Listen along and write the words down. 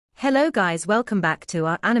Hello guys, welcome back to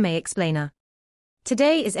our Anime Explainer.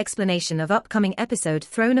 Today is explanation of upcoming episode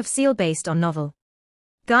Throne of Seal based on novel.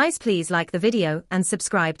 Guys, please like the video and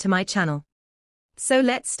subscribe to my channel. So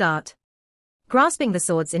let's start. Grasping the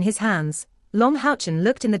swords in his hands, Long Houchen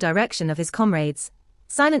looked in the direction of his comrades,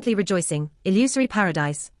 silently rejoicing, "Illusory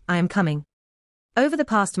paradise, I am coming." Over the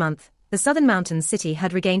past month, the southern mountains city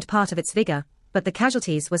had regained part of its vigor, but the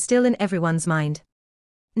casualties were still in everyone's mind.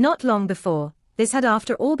 Not long before, this had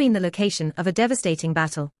after all been the location of a devastating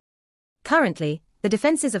battle. Currently, the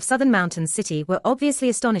defenses of southern mountains city were obviously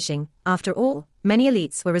astonishing. After all, many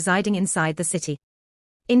elites were residing inside the city.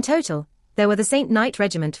 In total, there were the Saint Knight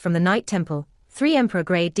Regiment from the Knight Temple, 3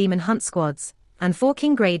 Emperor-grade Demon Hunt Squads, and 4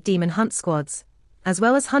 King-grade Demon Hunt Squads, as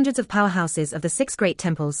well as hundreds of powerhouses of the 6 Great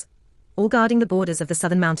Temples, all guarding the borders of the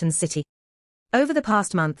southern mountains city. Over the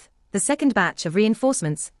past month, the second batch of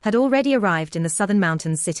reinforcements had already arrived in the southern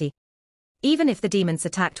mountains city. Even if the demons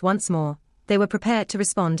attacked once more, they were prepared to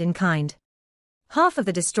respond in kind. Half of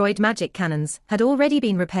the destroyed magic cannons had already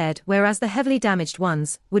been repaired, whereas the heavily damaged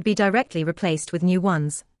ones would be directly replaced with new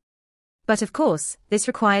ones. But of course, this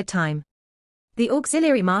required time. The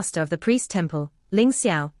auxiliary master of the priest temple, Ling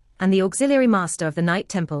Xiao, and the auxiliary master of the knight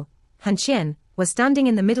temple, Han Qian, were standing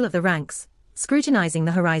in the middle of the ranks, scrutinizing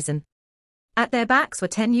the horizon. At their backs were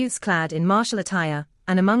 10 youths clad in martial attire,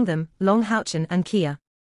 and among them, Long Houchen and Kia.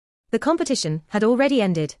 The competition had already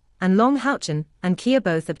ended, and Long Houchen and Kia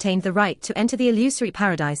both obtained the right to enter the illusory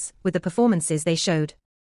paradise with the performances they showed.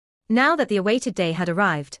 Now that the awaited day had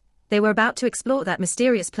arrived, they were about to explore that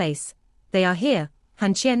mysterious place. "They are here,"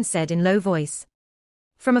 Han Qian said in low voice.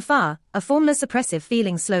 From afar, a formless oppressive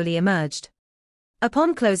feeling slowly emerged.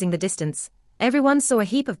 Upon closing the distance, everyone saw a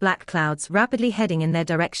heap of black clouds rapidly heading in their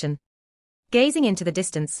direction. Gazing into the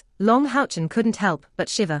distance, Long Houchen couldn't help but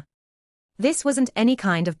shiver. This wasn't any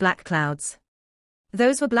kind of black clouds.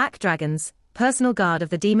 Those were black dragons, personal guard of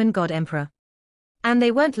the demon god emperor. And they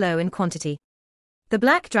weren't low in quantity. The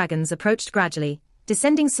black dragons approached gradually,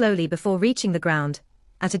 descending slowly before reaching the ground,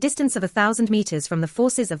 at a distance of 1,000 meters from the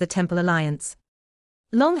forces of the Temple Alliance.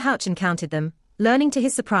 Long Houchen counted them, learning to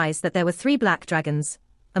his surprise that there were 3 black dragons,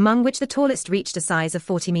 among which the tallest reached a size of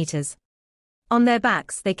 40 meters. On their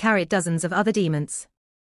backs they carried dozens of other demons.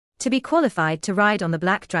 To be qualified to ride on the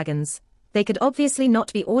black dragons, they could obviously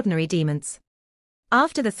not be ordinary demons.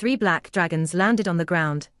 After the 3 black dragons landed on the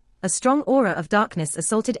ground, a strong aura of darkness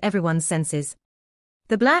assaulted everyone's senses.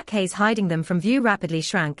 The black haze hiding them from view rapidly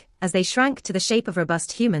shrank, as they shrank to the shape of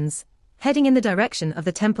robust humans, heading in the direction of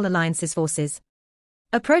the Temple Alliance's forces.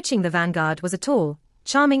 Approaching the vanguard was a tall,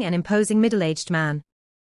 charming and imposing middle-aged man.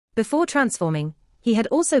 Before transforming, he had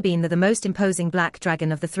also been the most imposing black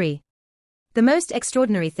dragon of the 3. The most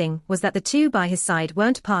extraordinary thing was that the 2 by his side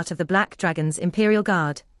weren't part of the Black Dragon's Imperial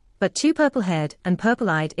Guard, but 2 purple-haired and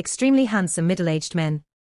purple-eyed extremely handsome middle-aged men.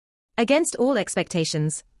 Against all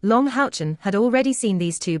expectations, Long Houchen had already seen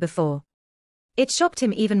these 2 before. It shocked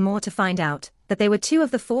him even more to find out that they were 2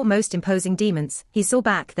 of the 4 most imposing demons he saw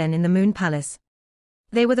back then in the Moon Palace.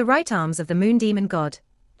 They were the right arms of the Moon Demon God,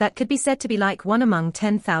 that could be said to be like one among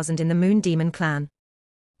 10,000 in the Moon Demon clan.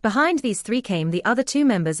 Behind these 3 came the other 2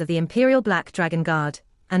 members of the Imperial Black Dragon Guard,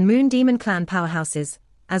 and Moon Demon clan powerhouses,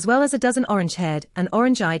 as well as a dozen orange-haired and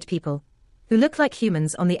orange-eyed people, who looked like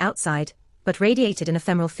humans on the outside, but radiated an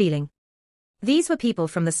ephemeral feeling. These were people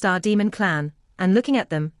from the Star Demon clan, and looking at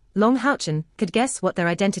them, Long Houchen could guess what their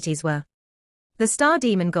identities were. The Star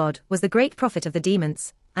Demon God was the great prophet of the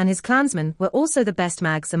demons, and his clansmen were also the best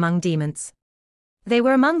mags among demons. They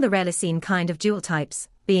were among the rarely seen kind of dual types,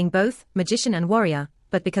 being both magician and warrior,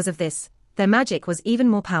 but because of this, their magic was even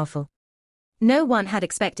more powerful. No one had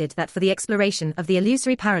expected that for the exploration of the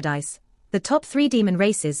illusory paradise, the top 3 demon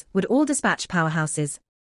races would all dispatch powerhouses.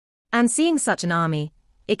 And seeing such an army,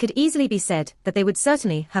 it could easily be said that they would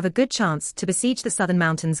certainly have a good chance to besiege the southern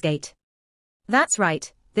mountains gate. That's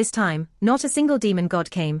right, this time, not a single demon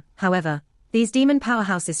god came. However, these demon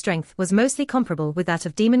powerhouses' strength was mostly comparable with that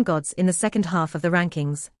of demon gods in the second half of the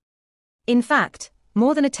rankings. In fact,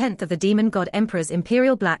 more than 1/10 of the Demon God Emperor's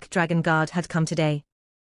Imperial Black Dragon Guard had come today.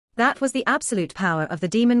 That was the absolute power of the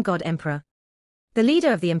Demon God Emperor. The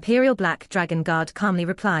leader of the Imperial Black Dragon Guard calmly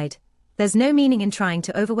replied, "There's no meaning in trying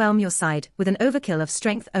to overwhelm your side with an overkill of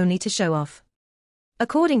strength only to show off.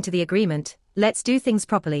 According to the agreement, let's do things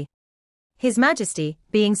properly. His Majesty,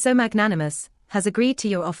 being so magnanimous, has agreed to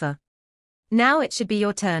your offer. Now it should be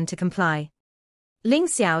your turn to comply." Ling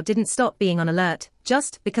Xiao didn't stop being on alert,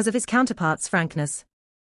 just because of his counterpart's frankness.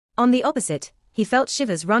 On the opposite, he felt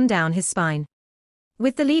shivers run down his spine.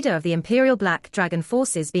 With the leader of the Imperial Black Dragon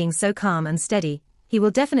forces being so calm and steady, he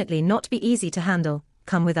will definitely not be easy to handle.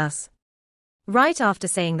 "Come with us." Right after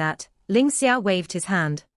saying that, Ling Xiao waved his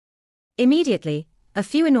hand. Immediately, a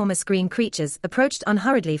few enormous green creatures approached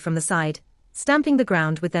unhurriedly from the side, stamping the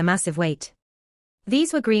ground with their massive weight.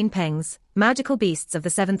 These were green pengs, magical beasts of the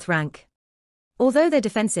 7th rank. Although their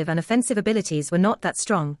defensive and offensive abilities were not that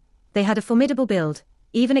strong, they had a formidable build,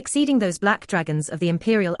 even exceeding those black dragons of the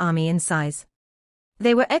Imperial Army in size.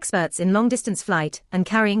 They were experts in long-distance flight and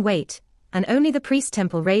carrying weight, and only the priest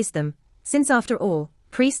temple raised them, since after all,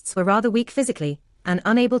 priests were rather weak physically, and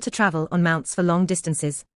unable to travel on mounts for long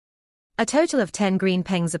distances. A total of 10 green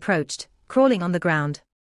pengs approached, crawling on the ground.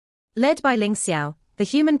 Led by Ling Xiao, the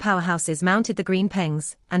human powerhouses mounted the green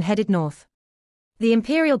pengs, and headed north. The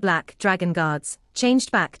Imperial Black Dragon Guards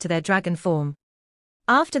changed back to their dragon form.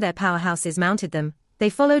 After their powerhouses mounted them, they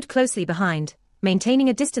followed closely behind, maintaining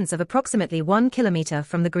a distance of approximately 1 kilometer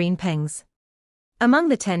from the green pengs. Among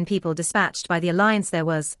the 10 people dispatched by the alliance there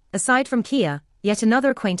was, aside from Kia, yet another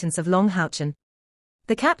acquaintance of Long Haochen.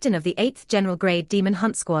 The captain of the 8th General Grade Demon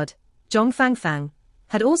Hunt Squad, Zhong Fangfang,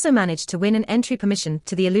 had also managed to win an entry permission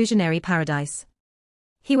to the illusionary paradise.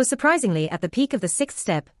 He was surprisingly at the peak of the 6th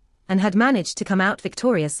step, and had managed to come out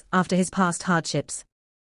victorious after his past hardships.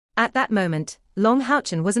 At that moment, Long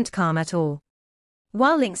Haochen wasn't calm at all.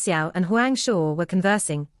 While Ling Xiao and Huang Shuo were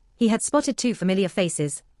conversing, he had spotted 2 familiar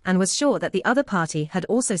faces, and was sure that the other party had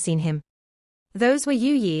also seen him. Those were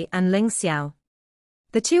Yu Yi and Ling Xiao.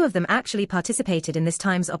 The 2 of them actually participated in this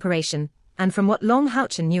time's operation, and from what Long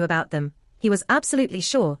Haochen knew about them, he was absolutely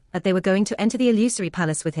sure that they were going to enter the illusory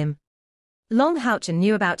palace with him. Long Haochen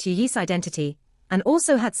knew about Yu Yi's identity, and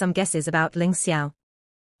also had some guesses about Ling Xiao.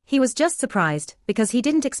 He was just surprised because he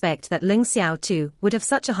didn't expect that Ling Xiao too would have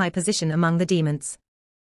such a high position among the demons.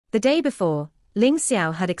 The day before, Ling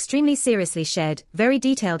Xiao had extremely seriously shared very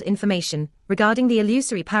detailed information regarding the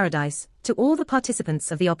illusory paradise to all the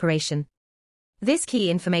participants of the operation. This key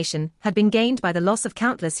information had been gained by the loss of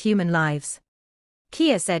countless human lives.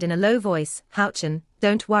 Kia said in a low voice, "Haochen,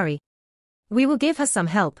 don't worry. We will give her some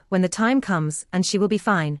help when the time comes and she will be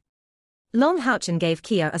fine." Long Haochen gave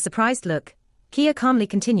Kia a surprised look. Kia calmly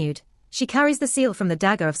continued, "She carries the seal from the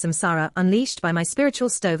dagger of samsara unleashed by my spiritual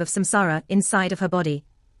stove of samsara inside of her body.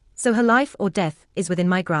 So her life or death is within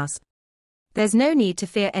my grasp. There's no need to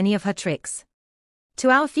fear any of her tricks. To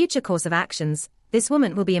our future course of actions, this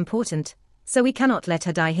woman will be important, so we cannot let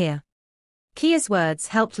her die here." Kia's words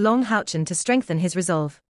helped Long Haochen to strengthen his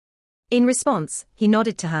resolve. In response, he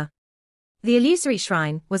nodded to her. The illusory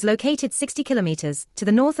shrine was located 60 kilometers to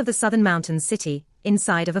the north of the southern mountains city,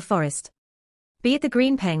 inside of a forest. Be it the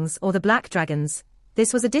green pengs or the black dragons,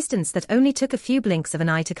 this was a distance that only took a few blinks of an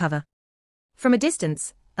eye to cover. From a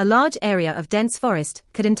distance, a large area of dense forest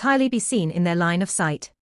could entirely be seen in their line of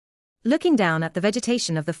sight. Looking down at the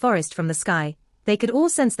vegetation of the forest from the sky, they could all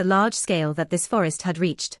sense the large scale that this forest had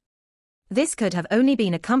reached. This could have only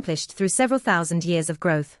been accomplished through several thousand years of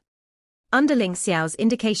growth. Under Ling Xiao's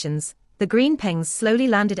indications, the green pengs slowly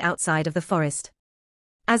landed outside of the forest.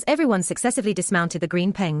 As everyone successively dismounted the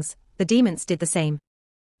green pengs, the demons did the same.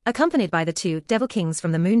 Accompanied by the 2 devil kings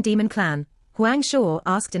from the Moon Demon clan, Huang Shuo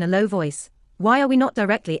asked in a low voice, "Why are we not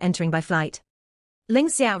directly entering by flight?" Ling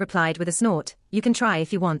Xiao replied with a snort, "You can try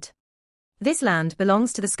if you want. This land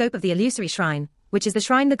belongs to the scope of the illusory shrine, which is the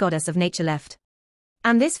shrine the goddess of nature left.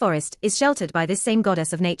 And this forest is sheltered by this same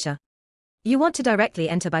goddess of nature. You want to directly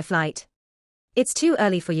enter by flight? It's too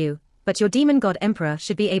early for you, but your demon god emperor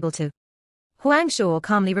should be able to." Huang Shuo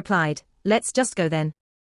calmly replied, "Let's just go then."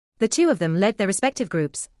 The 2 of them led their respective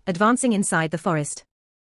groups, advancing inside the forest.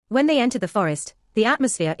 When they entered the forest, the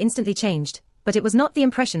atmosphere instantly changed, but it was not the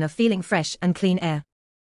impression of feeling fresh and clean air.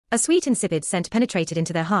 A sweet insipid scent penetrated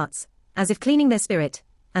into their hearts, as if cleaning their spirit,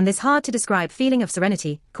 and this hard-to-describe feeling of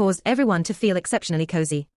serenity caused everyone to feel exceptionally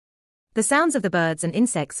cozy. The sounds of the birds and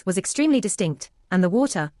insects was extremely distinct, and the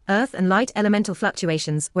water, earth and light elemental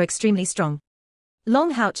fluctuations were extremely strong.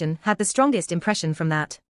 Long Haochen had the strongest impression from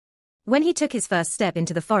that. When he took his first step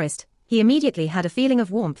into the forest, he immediately had a feeling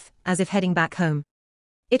of warmth, as if heading back home.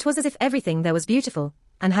 It was as if everything there was beautiful,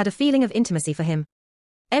 and had a feeling of intimacy for him.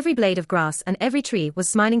 Every blade of grass and every tree was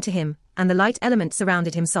smiling to him, and the light element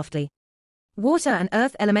surrounded him softly. Water and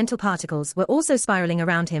earth elemental particles were also spiraling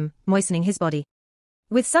around him, moistening his body.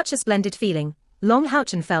 With such a splendid feeling, Long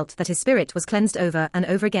Haochen felt that his spirit was cleansed over and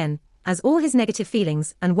over again, as all his negative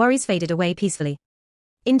feelings and worries faded away peacefully.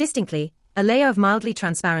 Indistinctly, a layer of mildly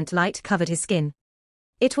transparent light covered his skin.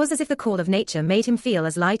 It was as if the call of nature made him feel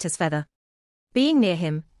as light as feather. Being near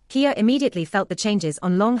him, Kia immediately felt the changes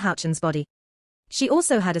on Long Haochen's body. She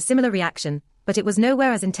also had a similar reaction, but it was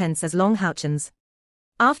nowhere as intense as Long Haochen's.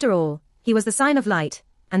 After all, he was the sign of light,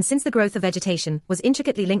 and since the growth of vegetation was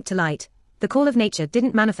intricately linked to light, the call of nature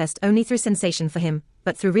didn't manifest only through sensation for him,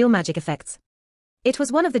 but through real magic effects. It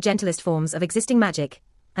was one of the gentlest forms of existing magic,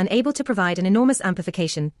 and able to provide an enormous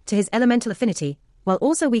amplification to his elemental affinity, while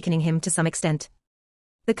also weakening him to some extent.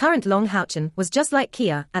 The current Long Houchen was just like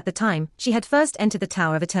Kia at the time she had first entered the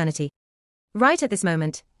Tower of Eternity. Right at this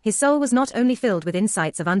moment, his soul was not only filled with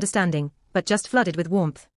insights of understanding, but just flooded with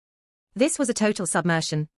warmth. This was a total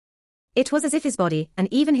submersion. It was as if his body and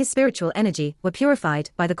even his spiritual energy were purified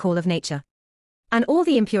by the call of nature. And all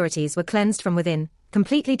the impurities were cleansed from within,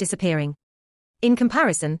 completely disappearing. In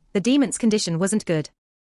comparison, the demon's condition wasn't good.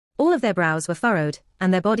 All of their brows were furrowed,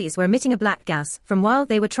 and their bodies were emitting a black gas from while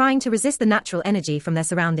they were trying to resist the natural energy from their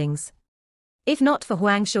surroundings. If not for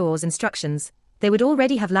Huang Shuo's instructions, they would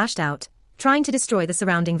already have lashed out, trying to destroy the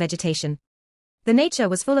surrounding vegetation. The nature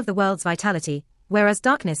was full of the world's vitality, whereas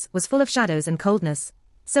darkness was full of shadows and coldness,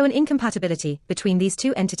 so an incompatibility between these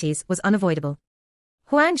two entities was unavoidable.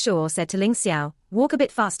 Huang Shuo said to Ling Xiao, "Walk a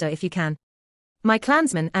bit faster if you can. My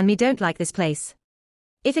clansmen and me don't like this place.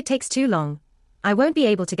 If it takes too long, I won't be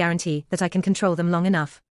able to guarantee that I can control them long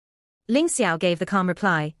enough." Ling Xiao gave the calm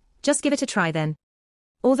reply, "Just give it a try then.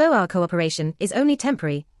 Although our cooperation is only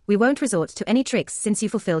temporary, we won't resort to any tricks since you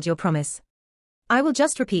fulfilled your promise. I will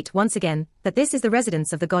just repeat once again that this is the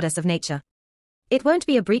residence of the goddess of nature. It won't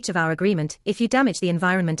be a breach of our agreement if you damage the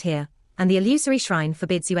environment here, and the illusory shrine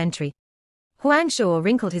forbids you entry." Huang Shuo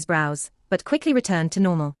wrinkled his brows, but quickly returned to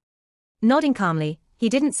normal. Nodding calmly, he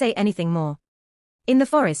didn't say anything more. In the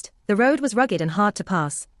forest, the road was rugged and hard to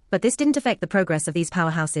pass, but this didn't affect the progress of these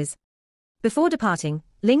powerhouses. Before departing,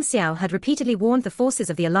 Ling Xiao had repeatedly warned the forces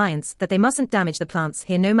of the alliance that they mustn't damage the plants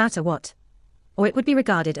here no matter what, or it would be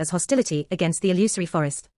regarded as hostility against the illusory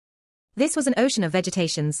forest. This was an ocean of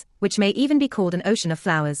vegetations, which may even be called an ocean of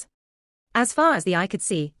flowers. As far as the eye could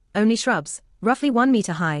see, only shrubs, roughly 1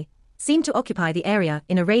 meter high, seemed to occupy the area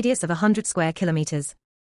in a radius of 100 square kilometers.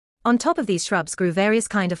 On top of these shrubs grew various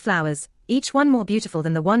kind of flowers, each one more beautiful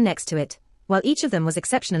than the one next to it, while each of them was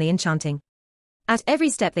exceptionally enchanting. At every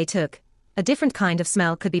step they took, a different kind of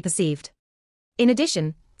smell could be perceived. In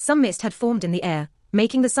addition, some mist had formed in the air,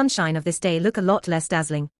 making the sunshine of this day look a lot less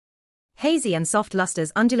dazzling. Hazy and soft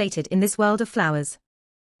lusters undulated in this world of flowers.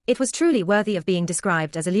 It was truly worthy of being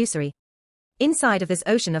described as illusory. Inside of this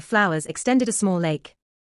ocean of flowers extended a small lake.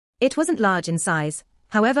 It wasn't large in size,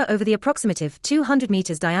 however over the approximative 200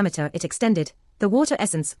 meters diameter it extended, the water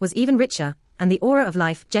essence was even richer, and the aura of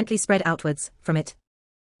life gently spread outwards from it.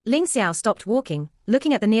 Ling Xiao stopped walking,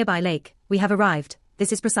 looking at the nearby lake. "We have arrived,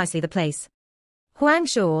 this is precisely the place." Huang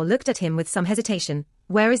Shuo looked at him with some hesitation.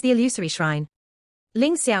 "Where is the illusory shrine?"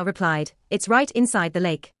 Ling Xiao replied, "It's right inside the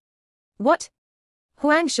lake." "What?"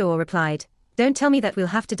 Huang Shuo replied, "Don't tell me that we'll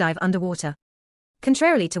have to dive underwater."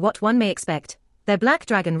 Contrarily to what one may expect, their black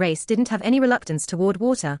dragon race didn't have any reluctance toward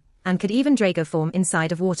water, and could even drago form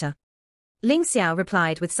inside of water. Ling Xiao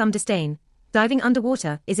replied with some disdain, "Diving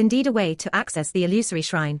underwater is indeed a way to access the illusory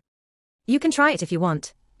shrine. You can try it if you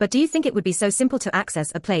want, but do you think it would be so simple to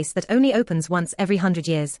access a place that only opens once every 100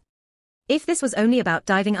 years? If this was only about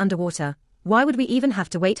diving underwater, why would we even have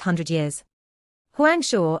to wait 100 years?" Huang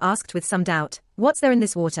Shuo asked with some doubt, "What's there in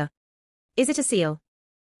this water? Is it a seal?"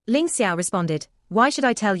 Ling Xiao responded, "Why should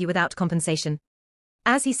I tell you without compensation?"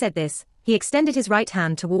 As he said this, he extended his right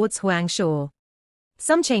hand towards Huang Shuo.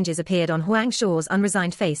 Some changes appeared on Huang Shuo's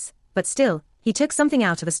unresigned face, but still, he took something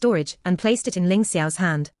out of a storage and placed it in Ling Xiao's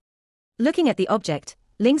hand. Looking at the object,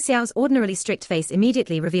 Ling Xiao's ordinarily strict face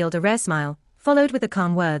immediately revealed a rare smile, followed with the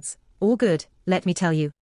calm words, "All good, let me tell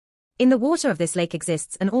you. In the water of this lake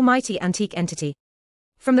exists an almighty antique entity.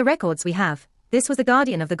 From the records we have, this was the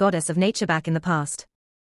guardian of the goddess of nature back in the past.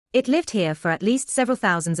 It lived here for at least several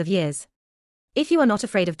thousands of years. If you are not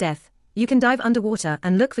afraid of death, you can dive underwater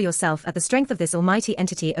and look for yourself at the strength of this almighty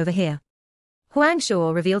entity over here." Huang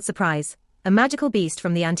Shuo revealed surprise, "A magical beast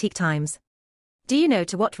from the antique times. Do you know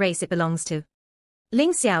to what race it belongs to?"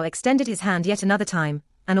 Ling Xiao extended his hand yet another time,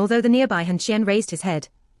 and although the nearby Han Qian raised his head,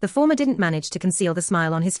 the former didn't manage to conceal the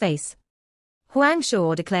smile on his face. Huang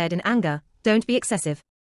Shuo declared in anger, "Don't be excessive."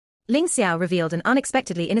 Ling Xiao revealed an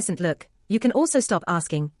unexpectedly innocent look, "You can also stop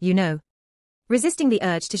asking, you know." Resisting the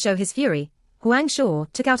urge to show his fury, Huang Shuo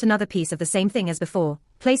took out another piece of the same thing as before,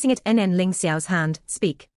 placing it in Ling Xiao's hand.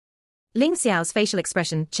 "Speak." Ling Xiao's facial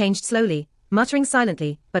expression changed slowly, muttering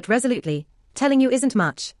silently, but resolutely, "Telling you isn't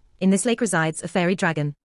much, in this lake resides a fairy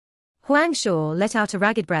dragon." Huang Shuo let out a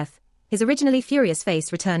ragged breath, his originally furious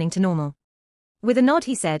face returning to normal. With a nod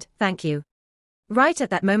he said, "Thank you." Right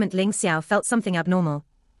at that moment Ling Xiao felt something abnormal.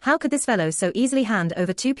 How could this fellow so easily hand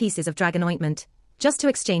over 2 pieces of dragon ointment, just to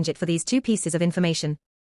exchange it for these 2 pieces of information?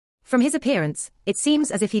 From his appearance, it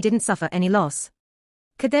seems as if he didn't suffer any loss.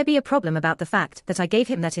 Could there be a problem about the fact that I gave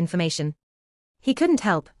him that information? He couldn't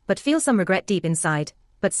help but feel some regret deep inside,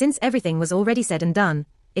 but since everything was already said and done,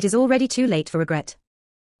 it is already too late for regret.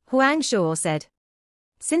 Huang Shuo said.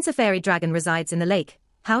 Since a fairy dragon resides in the lake,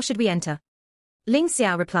 how should we enter? Ling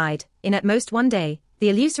Xiao replied, in at most one day, the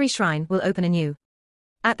illusory shrine will open anew.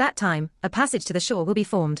 At that time, a passage to the shore will be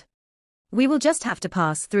formed. We will just have to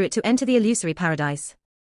pass through it to enter the illusory paradise.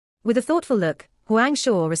 With a thoughtful look, Huang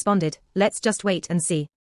Shuo responded, let's just wait and see.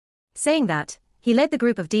 Saying that, he led the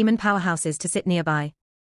group of demon powerhouses to sit nearby.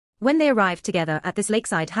 When they arrived together at this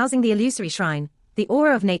lakeside housing the illusory shrine, the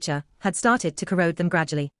aura of nature had started to corrode them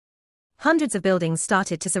gradually. Hundreds of buildings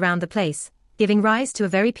started to surround the place, giving rise to a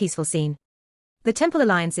very peaceful scene. The Temple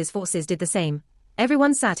Alliance's forces did the same.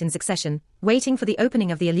 Everyone sat in succession, waiting for the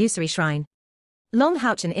opening of the illusory shrine. Long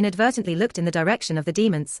Haochen inadvertently looked in the direction of the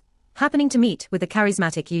demons, happening to meet with the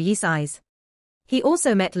charismatic Yu Yi's eyes. He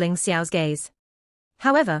also met Ling Xiao's gaze.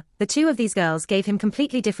 However, the two of these girls gave him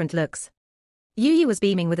completely different looks. Yu Yi was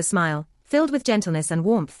beaming with a smile, filled with gentleness and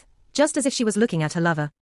warmth, just as if she was looking at her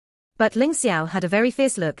lover. But Ling Xiao had a very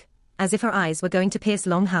fierce look, as if her eyes were going to pierce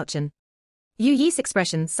Long Haochen. Yu Yi's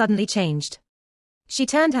expression suddenly changed. She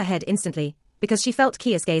turned her head instantly, because she felt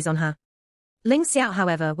Kia's gaze on her. Ling Xiao,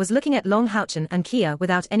 however, was looking at Long Haochen and Kia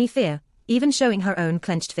without any fear, even showing her own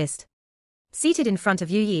clenched fist. Seated in front of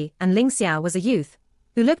Yu Yi and Ling Xiao was a youth,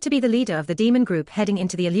 who looked to be the leader of the demon group heading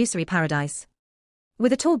into the illusory paradise.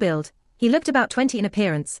 With a tall build, he looked about 20 in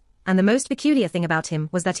appearance, and the most peculiar thing about him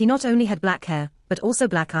was that he not only had black hair, but also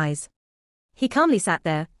black eyes. He calmly sat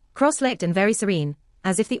there, cross-legged and very serene,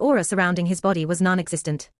 as if the aura surrounding his body was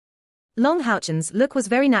non-existent. Long Haochen's look was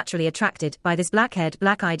very naturally attracted by this black-haired,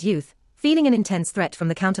 black-eyed youth, feeling an intense threat from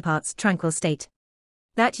the counterpart's tranquil state.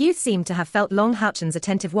 That youth seemed to have felt Long Haochen's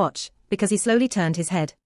attentive watch, because he slowly turned his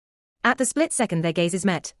head. At the split second their gazes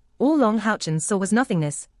met, all Long Haochen saw was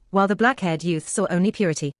nothingness, while the black-haired youth saw only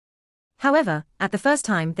purity. However, at the first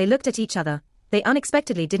time they looked at each other, they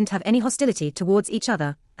unexpectedly didn't have any hostility towards each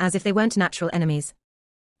other, as if they weren't natural enemies.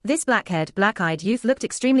 This black-haired, black-eyed youth looked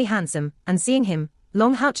extremely handsome, and seeing him,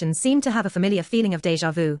 Long Haochen seemed to have a familiar feeling of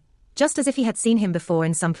déjà vu, just as if he had seen him before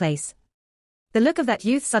in some place. The look of that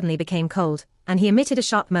youth suddenly became cold, and he emitted a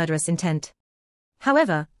sharp murderous intent.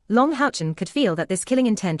 However, Long Haochen could feel that this killing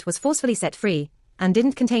intent was forcefully set free, and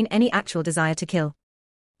didn't contain any actual desire to kill.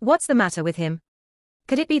 What's the matter with him?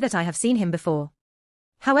 Could it be that I have seen him before?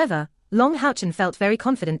 However, Long Haochen felt very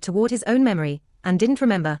confident toward his own memory, and didn't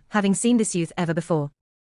remember having seen this youth ever before.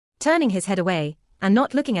 Turning his head away, and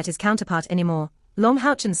not looking at his counterpart anymore, Long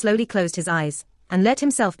Haochen slowly closed his eyes, and let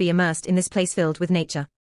himself be immersed in this place filled with nature.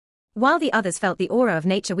 While the others felt the aura of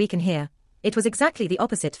nature weaken here, it was exactly the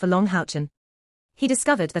opposite for Long Haochen. He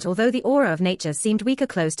discovered that although the aura of nature seemed weaker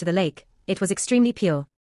close to the lake, it was extremely pure.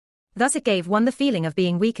 Thus it gave one the feeling of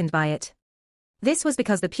being weakened by it. This was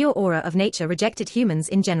because the pure aura of nature rejected humans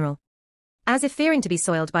in general. As if fearing to be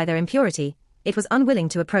soiled by their impurity, it was unwilling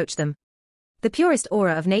to approach them. The purest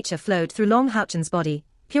aura of nature flowed through Long Haochen's body,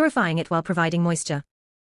 purifying it while providing moisture.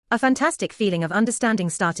 A fantastic feeling of understanding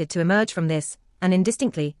started to emerge from this, and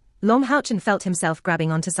indistinctly, Long Haochen felt himself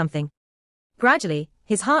grabbing onto something. Gradually,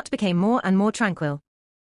 his heart became more and more tranquil.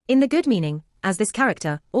 In the good meaning, as this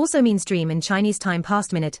character also means dream in Chinese time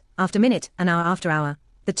past minute after minute and hour after hour,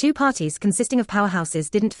 the two parties consisting of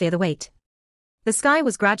powerhouses didn't fear the wait. The sky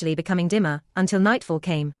was gradually becoming dimmer until nightfall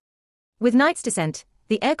came. With night's descent,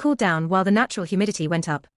 the air cooled down while the natural humidity went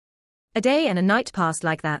up. A day and a night passed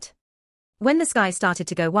like that. When the sky started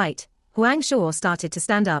to go white, Huang Shuo started to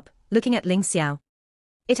stand up, looking at Ling Xiao.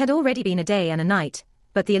 It had already been a day and a night,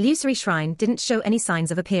 but the illusory shrine didn't show any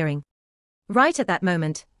signs of appearing. Right at that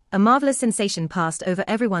moment, a marvelous sensation passed over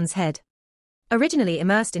everyone's head. Originally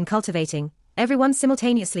immersed in cultivating, everyone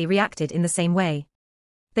simultaneously reacted in the same way.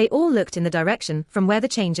 They all looked in the direction from where the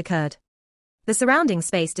change occurred. The surrounding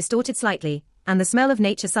space distorted slightly, and the smell of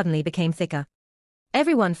nature suddenly became thicker.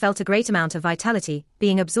 Everyone felt a great amount of vitality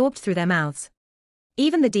being absorbed through their mouths.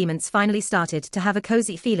 Even the demons finally started to have a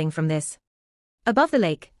cozy feeling from this. Above the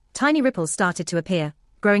lake, tiny ripples started to appear,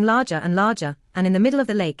 growing larger, and in the middle of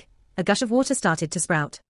the lake, a gush of water started to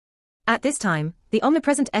sprout. At this time, the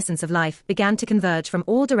omnipresent essence of life began to converge from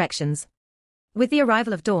all directions. With the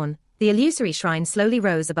arrival of dawn, the illusory shrine slowly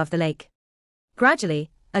rose above the lake. Gradually,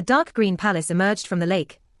 a dark green palace emerged from the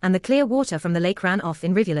lake, and the clear water from the lake ran off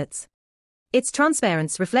in rivulets. Its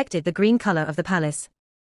transparence reflected the green color of the palace.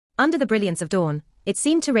 Under the brilliance of dawn, it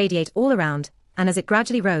seemed to radiate all around, and as it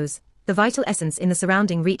gradually rose, the vital essence in the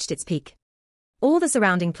surrounding reached its peak. All the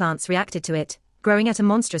surrounding plants reacted to it, growing at a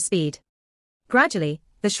monstrous speed. Gradually,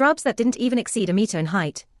 the shrubs that didn't even exceed a meter in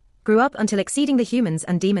height grew up until exceeding the humans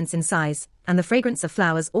and demons in size, and the fragrance of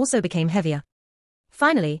flowers also became heavier.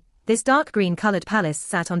 Finally, this dark green-colored palace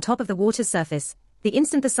sat on top of the water's surface, the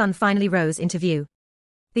instant the sun finally rose into view.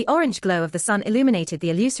 The orange glow of the sun illuminated the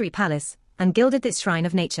illusory palace, and gilded this shrine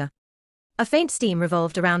of nature. A faint steam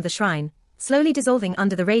revolved around the shrine, slowly dissolving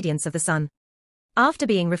under the radiance of the sun. After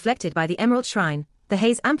being reflected by the emerald shrine, the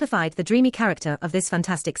haze amplified the dreamy character of this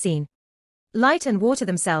fantastic scene. Light and water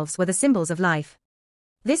themselves were the symbols of life.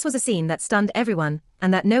 This was a scene that stunned everyone,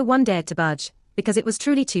 and that no one dared to budge, because it was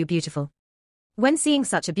truly too beautiful. When seeing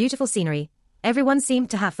such a beautiful scenery, everyone seemed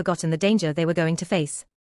to have forgotten the danger they were going to face.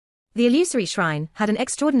 The illusory shrine had an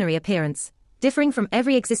extraordinary appearance, differing from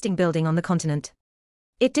every existing building on the continent.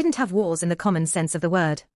 It didn't have walls in the common sense of the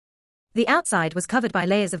word. The outside was covered by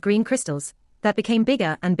layers of green crystals, that became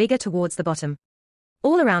bigger and bigger towards the bottom.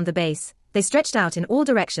 All around the base, they stretched out in all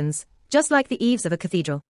directions, just like the eaves of a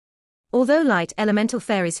cathedral. Although light elemental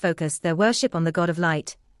fairies focused their worship on the god of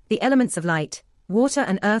light, the elements of light, water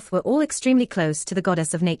and earth were all extremely close to the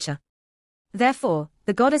goddess of nature. Therefore,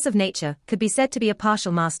 the goddess of nature could be said to be a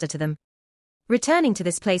partial master to them. Returning to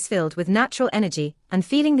this place filled with natural energy and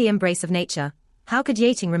feeling the embrace of nature, how could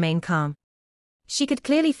Yating remain calm? She could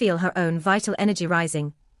clearly feel her own vital energy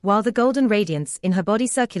rising, while the golden radiance in her body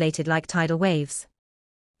circulated like tidal waves.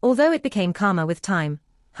 Although it became calmer with time,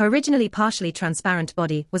 her originally partially transparent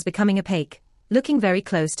body was becoming opaque, looking very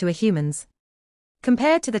close to a human's.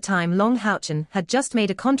 Compared to the time Long Houchen had just made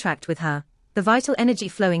a contract with her, the vital energy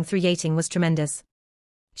flowing through Yating was tremendous.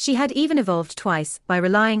 She had even evolved twice by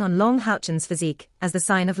relying on Long Houchen's physique as the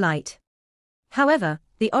sign of light. However,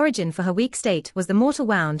 the origin for her weak state was the mortal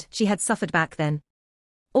wound she had suffered back then.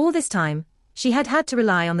 All this time, she had had to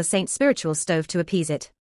rely on the saint's spiritual stove to appease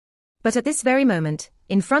it. But at this very moment,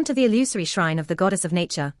 in front of the illusory shrine of the goddess of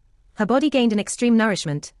nature, her body gained an extreme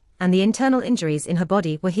nourishment, and the internal injuries in her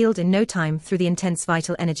body were healed in no time through the intense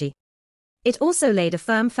vital energy. It also laid a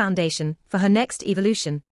firm foundation for her next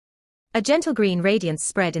evolution. A gentle green radiance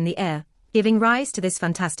spread in the air, giving rise to this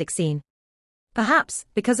fantastic scene. Perhaps,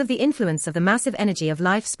 because of the influence of the massive energy of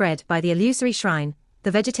life spread by the illusory shrine,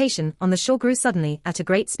 the vegetation on the shore grew suddenly at a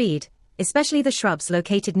great speed, especially the shrubs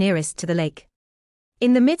located nearest to the lake.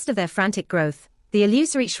 In the midst of their frantic growth, the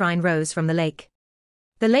illusory shrine rose from the lake.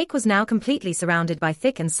 The lake was now completely surrounded by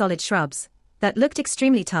thick and solid shrubs, that looked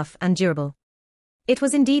extremely tough and durable. It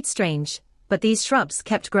was indeed strange, but these shrubs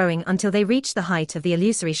kept growing until they reached the height of the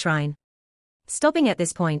illusory shrine. Stopping at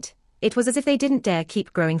this point, it was as if they didn't dare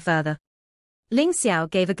keep growing further. Ling Xiao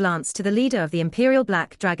gave a glance to the leader of the Imperial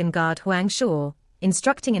Black Dragon Guard Huang Shuo,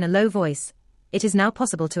 instructing in a low voice, "It is now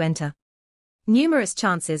possible to enter. Numerous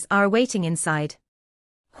chances are awaiting inside."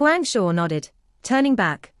 Huang Shuo nodded, turning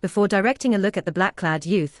back before directing a look at the black-clad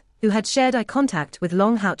youth, who had shared eye contact with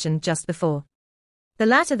Long Houchen just before. The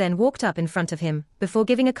latter then walked up in front of him, before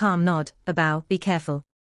giving a calm nod, a bow, "Be careful."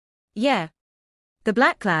 "Yeah." The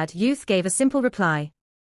black-clad youth gave a simple reply.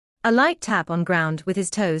 A light tap on ground with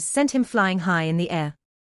his toes sent him flying high in the air.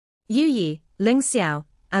 Yu Yi, Ling Xiao,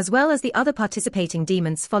 as well as the other participating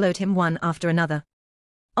demons followed him one after another.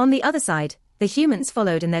 On the other side, the humans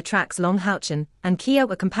followed in their tracks. Long Houchen and Kia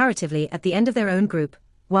were comparatively at the end of their own group,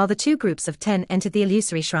 while the two groups of 10 entered the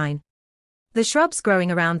illusory shrine. The shrubs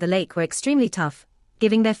growing around the lake were extremely tough,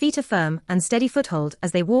 giving their feet a firm and steady foothold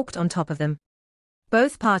as they walked on top of them.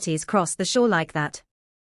 Both parties crossed the shore like that.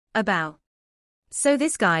 A bow. So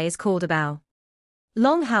this guy is called a bow.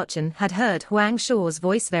 Long Houchen had heard Huang Shuo's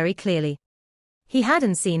voice very clearly. He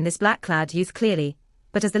hadn't seen this black-clad youth clearly,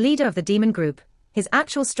 but as the leader of the demon group, his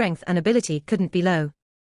actual strength and ability couldn't be low.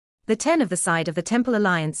 The 10 of the side of the Temple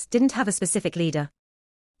Alliance didn't have a specific leader.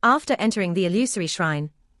 After entering the illusory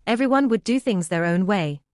shrine, everyone would do things their own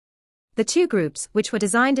way. The two groups, which were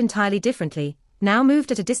designed entirely differently, now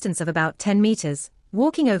moved at a distance of about 10 meters,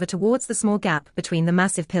 walking over towards the small gap between the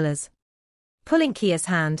massive pillars. Pulling Kia's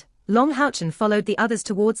hand, Long Houchen followed the others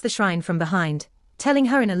towards the shrine from behind, telling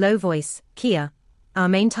her in a low voice, "Kia, our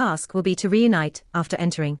main task will be to reunite after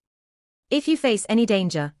entering. If you face any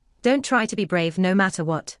danger, don't try to be brave no matter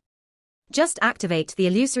what. Just activate the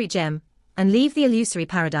illusory gem, and leave the illusory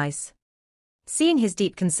paradise." Seeing his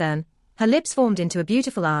deep concern, her lips formed into a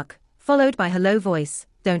beautiful arc, followed by her low voice,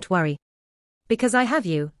 "Don't worry. Because I have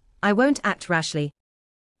you, I won't act rashly."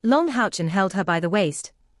 Long Houchen held her by the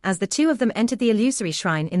waist, as the two of them entered the illusory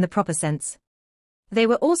shrine in the proper sense. They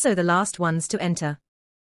were also the last ones to enter.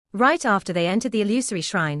 Right after they entered the illusory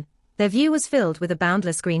shrine, their view was filled with a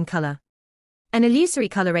boundless green color. An illusory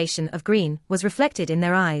coloration of green was reflected in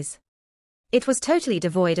their eyes. It was totally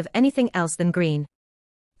devoid of anything else than green.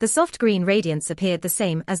 The soft green radiance appeared the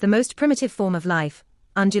same as the most primitive form of life,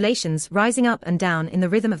 undulations rising up and down in the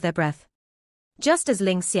rhythm of their breath. Just as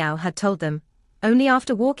Ling Xiao had told them, only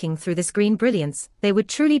after walking through this green brilliance, they would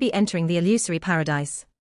truly be entering the illusory paradise.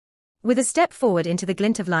 With a step forward into the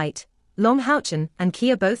glint of light, Long Haochen and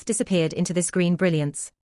Kia both disappeared into this green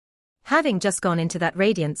brilliance. Having just gone into that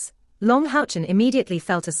radiance, Long Haochen immediately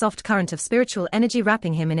felt a soft current of spiritual energy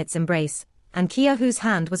wrapping him in its embrace, and Kia, whose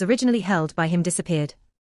hand was originally held by him, disappeared.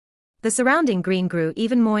 The surrounding green grew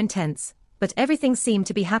even more intense, but everything seemed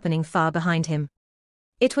to be happening far behind him.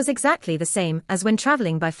 It was exactly the same as when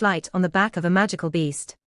traveling by flight on the back of a magical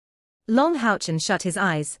beast. Long Haochen shut his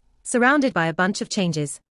eyes, surrounded by a bunch of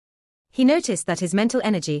changes. He noticed that his mental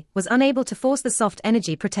energy was unable to force the soft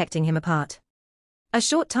energy protecting him apart. A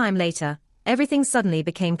short time later, everything suddenly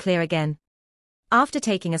became clear again. After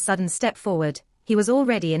taking a sudden step forward, he was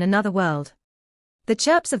already in another world. The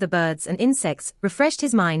chirps of the birds and insects refreshed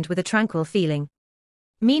his mind with a tranquil feeling.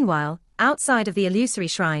 Meanwhile, outside of the illusory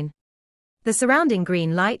shrine, the surrounding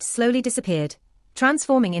green light slowly disappeared,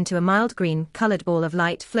 transforming into a mild green-colored ball of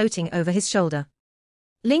light floating over his shoulder.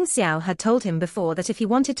 Ling Xiao had told him before that if he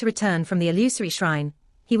wanted to return from the illusory shrine,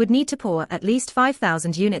 he would need to pour at least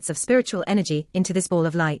 5,000 units of spiritual energy into this ball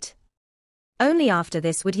of light. Only after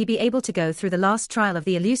this would he be able to go through the last trial of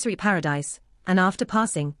the illusory paradise, and after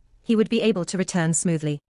passing, he would be able to return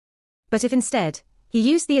smoothly. But if instead, he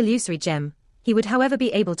used the illusory gem, he would however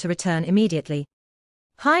be able to return immediately.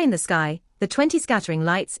 High in the sky, the 20 scattering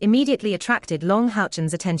lights immediately attracted Long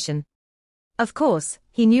Haochen's attention. Of course,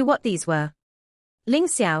 he knew what these were. Ling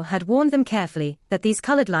Xiao had warned them carefully that these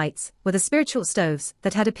colored lights were the spiritual stoves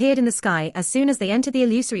that had appeared in the sky as soon as they entered the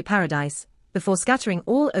illusory paradise, before scattering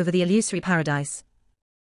all over the illusory paradise.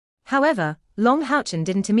 However, Long Haochen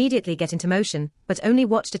didn't immediately get into motion, but only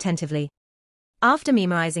watched attentively. After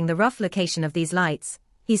memorizing the rough location of these lights,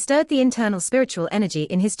 he stirred the internal spiritual energy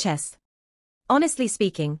in his chest. Honestly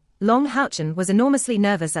speaking, Long Haochen was enormously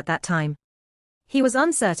nervous at that time. He was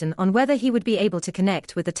uncertain on whether he would be able to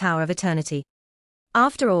connect with the Tower of Eternity.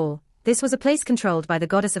 After all, this was a place controlled by the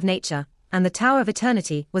goddess of nature, and the Tower of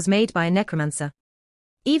Eternity was made by a necromancer.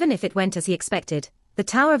 Even if it went as he expected, the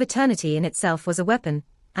Tower of Eternity in itself was a weapon,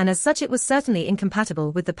 and as such it was certainly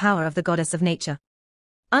incompatible with the power of the goddess of nature.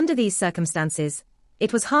 Under these circumstances,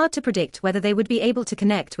 it was hard to predict whether they would be able to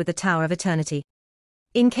connect with the Tower of Eternity.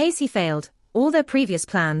 In case he failed, all their previous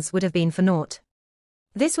plans would have been for naught.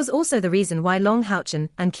 This was also the reason why Long Haochen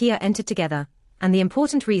and Kia entered together, and the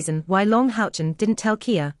important reason why Long Haochen didn't tell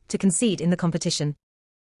Kia to concede in the competition.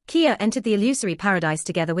 Kia entered the illusory paradise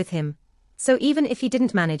together with him, so even if he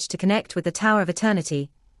didn't manage to connect with the Tower of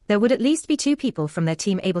Eternity, there would at least be 2 people from their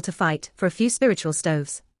team able to fight for a few spiritual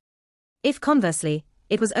stoves. If conversely,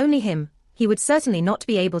 it was only him, he would certainly not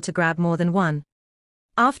be able to grab more than one.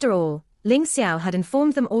 After all, Ling Xiao had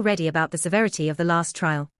informed them already about the severity of the last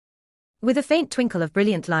trial. With a faint twinkle of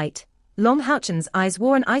brilliant light, Long Haochen's eyes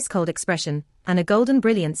wore an ice-cold expression, and a golden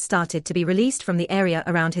brilliance started to be released from the area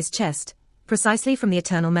around his chest, precisely from the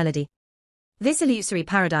eternal melody. This illusory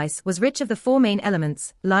paradise was rich of the 4 main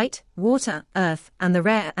elements: light, water, earth, and the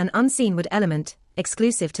rare and unseen wood element,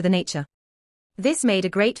 exclusive to the nature. This made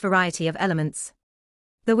a great variety of elements.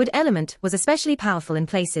 The wood element was especially powerful in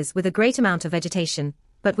places with a great amount of vegetation,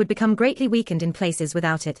 but would become greatly weakened in places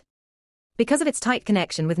without it. Because of its tight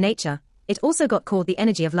connection with nature, it also got called the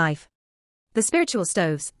energy of life. The spiritual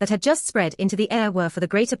stoves that had just spread into the air were for the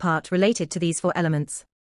greater part related to these 4 elements.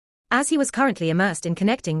 As he was currently immersed in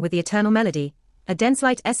connecting with the eternal melody, a dense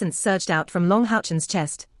light essence surged out from Long Haochen's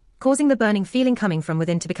chest, causing the burning feeling coming from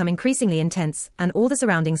within to become increasingly intense and all the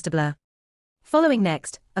surroundings to blur. Following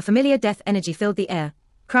next, a familiar death energy filled the air,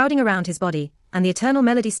 crowding around his body, and the eternal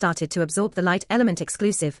melody started to absorb the light element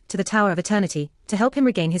exclusive to the Tower of Eternity, to help him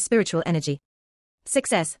regain his spiritual energy.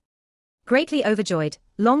 Success! Greatly overjoyed,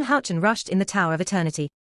 Long Haochen rushed in the Tower of Eternity.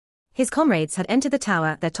 His comrades had entered the tower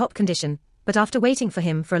at their top condition, but after waiting for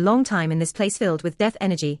him for a long time in this place filled with death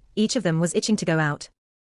energy, each of them was itching to go out.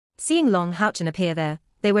 Seeing Long Haochen appear there,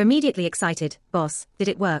 they were immediately excited. "Boss, did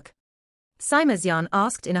it work?" Sima Xian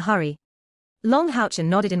asked in a hurry. Long Haochen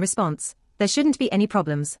nodded in response. "There shouldn't be any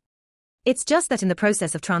problems. It's just that in the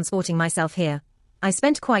process of transporting myself here, I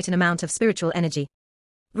spent quite an amount of spiritual energy.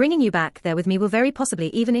 Bringing you back there with me will very possibly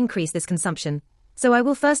even increase this consumption, so I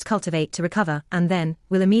will first cultivate to recover and then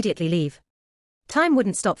will immediately leave." Time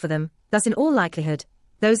wouldn't stop for them, thus in all likelihood,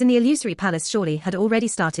 those in the illusory palace surely had already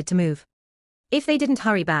started to move. If they didn't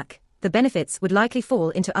hurry back, the benefits would likely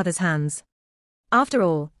fall into others' hands. After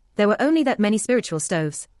all, there were only that many spiritual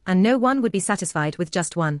stoves, and no one would be satisfied with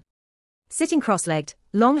just one. Sitting cross-legged,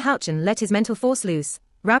 Long Haochen let his mental force loose,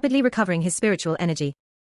 rapidly recovering his spiritual energy.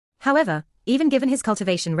 However, even given his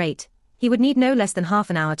cultivation rate, he would need no less than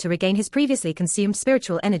half an hour to regain his previously consumed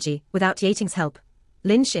spiritual energy without Yating's help.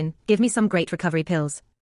 Lin Xin, give me some great recovery pills.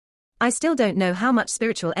 I still don't know how much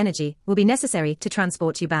spiritual energy will be necessary to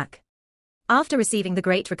transport you back. After receiving the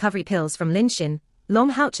great recovery pills from Lin Xin,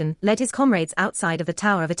 Long Haochen led his comrades outside of the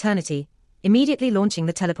Tower of Eternity, immediately launching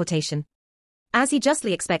the teleportation. As he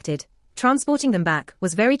justly expected, transporting them back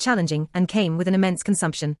was very challenging and came with an immense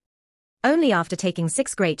consumption. Only after taking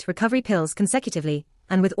 6 great recovery pills consecutively,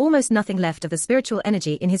 and with almost nothing left of the spiritual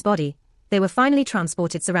energy in his body, they were finally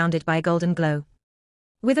transported surrounded by a golden glow.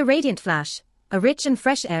 With a radiant flash, a rich and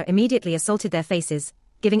fresh air immediately assaulted their faces,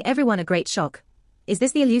 giving everyone a great shock. Is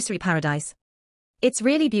this the illusory paradise? It's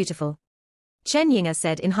really beautiful. Chen Yinga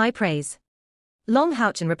said in high praise. Long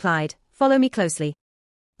Haochen replied, follow me closely.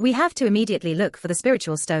 We have to immediately look for the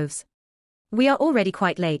spiritual stoves. We are already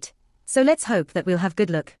quite late, so let's hope that we'll have good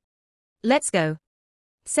luck. Let's go.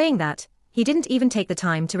 Saying that, he didn't even take the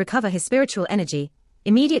time to recover his spiritual energy,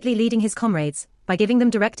 immediately leading his comrades by giving them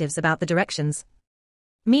directives about the directions.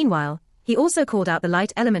 Meanwhile, he also called out the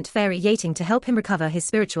light element fairy Yating to help him recover his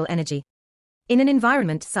spiritual energy. In an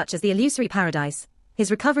environment such as the illusory paradise,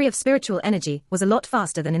 his recovery of spiritual energy was a lot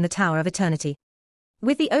faster than in the Tower of Eternity.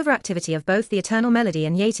 With the overactivity of both the Eternal Melody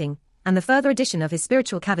and Yating, and the further addition of his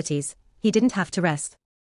spiritual cavities, he didn't have to rest.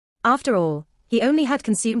 After all, he only had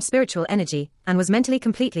consumed spiritual energy, and was mentally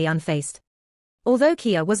completely unfazed. Although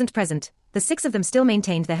Kia wasn't present, the 6 of them still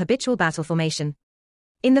maintained their habitual battle formation.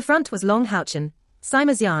 In the front was Long Haochen,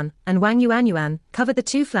 Sima Xian, and Wang Yuanyuan covered the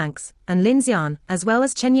 2 flanks, and Lin Xian as well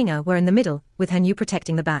as Chen Yinga were in the middle, with He Nu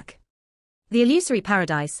protecting the back. The illusory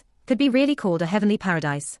paradise could be really called a heavenly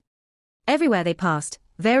paradise. Everywhere they passed,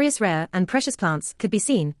 various rare and precious plants could be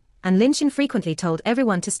seen, and Lin Xin frequently told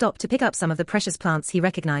everyone to stop to pick up some of the precious plants he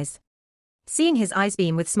recognized. Seeing his eyes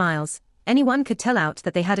beam with smiles, anyone could tell out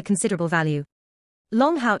that they had a considerable value.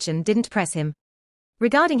 Long Haochen didn't press him.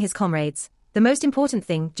 Regarding his comrades, the most important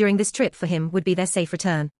thing during this trip for him would be their safe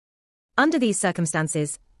return. Under these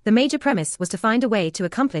circumstances, the major premise was to find a way to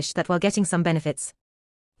accomplish that while getting some benefits.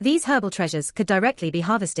 These herbal treasures could directly be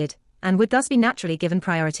harvested, and would thus be naturally given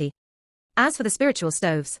priority. As for the spiritual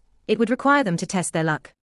stoves, it would require them to test their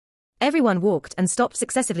luck. Everyone walked and stopped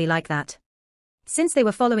successively like that. Since they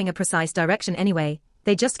were following a precise direction anyway,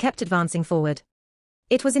 they just kept advancing forward.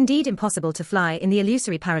 It was indeed impossible to fly in the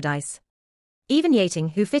illusory paradise. Even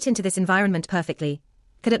Yating, who fit into this environment perfectly,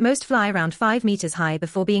 could at most fly around 5 meters high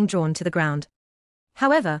before being drawn to the ground.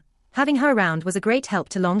 However, having her around was a great help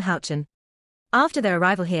to Long Haochen. After their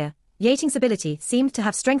arrival here, Yating's ability seemed to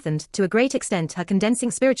have strengthened to a great extent. Her condensing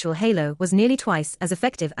spiritual halo was nearly twice as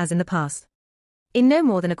effective as in the past. In no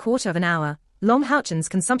more than a quarter of an hour, Long Haochen's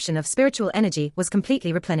consumption of spiritual energy was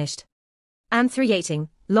completely replenished. And through Yating,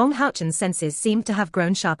 Long Haochen's senses seemed to have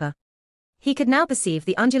grown sharper. He could now perceive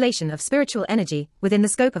the undulation of spiritual energy within the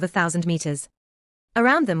scope of 1,000 meters.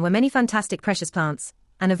 Around them were many fantastic precious plants,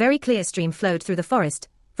 and a very clear stream flowed through the forest,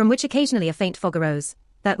 from which occasionally a faint fog arose,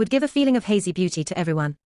 that would give a feeling of hazy beauty to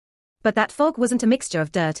everyone. But that fog wasn't a mixture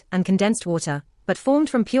of dirt and condensed water, but formed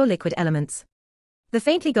from pure liquid elements. The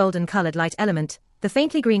faintly golden-colored light element, the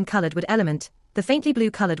faintly green-colored wood element, the faintly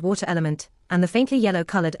blue-colored water element, and the faintly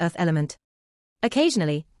yellow-colored earth element.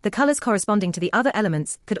 Occasionally, the colors corresponding to the other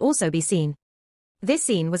elements could also be seen. This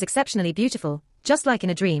scene was exceptionally beautiful, just like in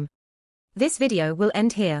a dream. This video will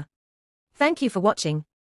end here. Thank you for watching.